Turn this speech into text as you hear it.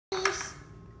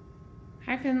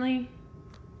Hi, Finley.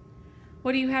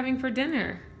 What are you having for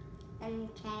dinner?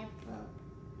 Careful.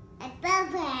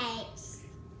 Blueberries.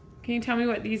 Can you tell me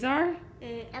what these are?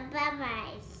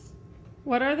 Blueberries.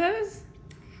 What are those?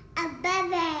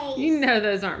 Blueberries. You know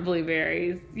those aren't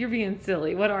blueberries. You're being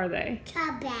silly. What are they?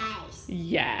 Strawberries.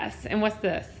 Yes. And what's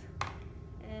this?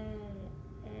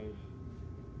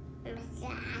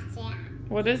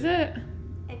 What is it?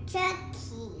 A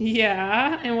turkey.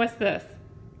 Yeah. And what's this?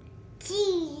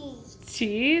 Cheese.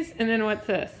 Cheese. And then what's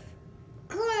this?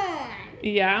 Corn.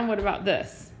 Yeah. And what about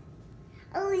this?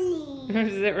 Olive.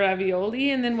 Is it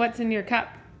ravioli? And then what's in your cup?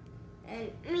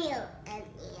 Milk.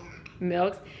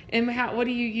 Milk. And what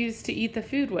do you use to eat the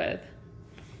food with?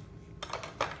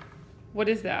 What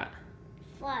is that?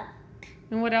 Fork.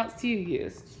 And what else do you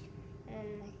use?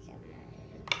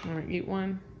 All right, eat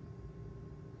one.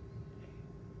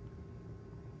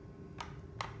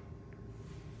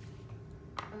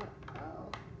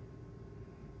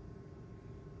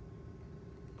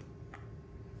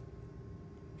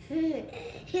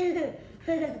 Spoon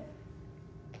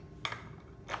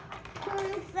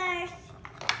first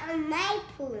on my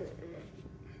spoon.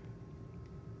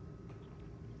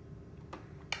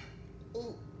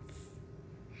 Eat.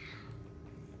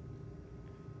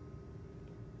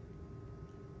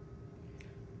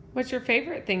 What's your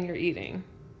favorite thing you're eating?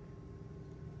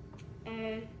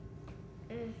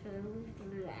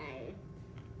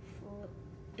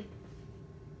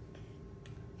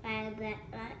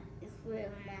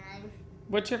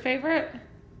 What's your favorite?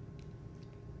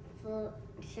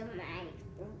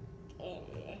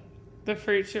 The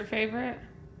fruit's your favorite?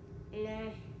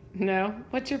 No. No?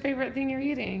 What's your favorite thing you're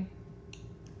eating?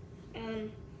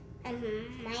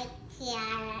 My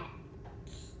carrot.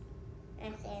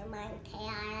 I say my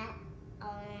carrot.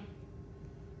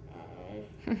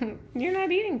 You're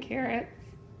not eating carrots.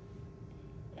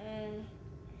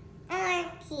 I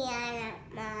like carrot,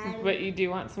 Mom. But you do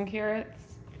want some carrots?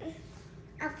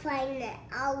 I'll find it.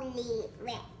 I'll leave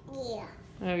it here.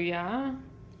 Oh, yeah?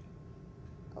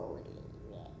 I'll leave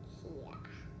it here.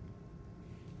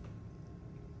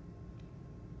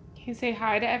 Can you say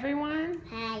hi to everyone?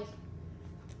 Hi.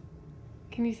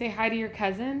 Can you say hi to your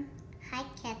cousin? Hi,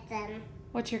 cousin.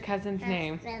 What's your cousin's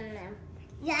name?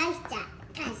 Elijah.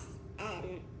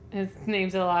 Cousin. His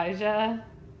name's Elijah.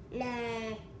 No.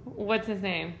 What's his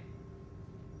name?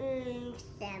 Elijah.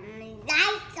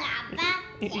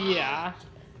 Yeah,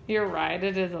 you're right.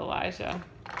 It is Elijah.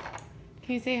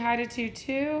 Can you say hi to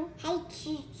Tutu? Hi,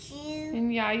 Choo-choo.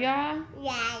 And Yaya?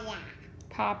 Yeah.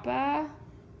 Papa?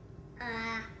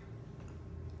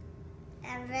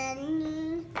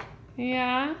 Evan.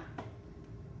 Yeah?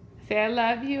 Say I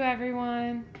love you,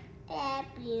 everyone. Love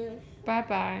you.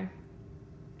 Bye-bye.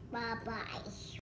 Bye-bye.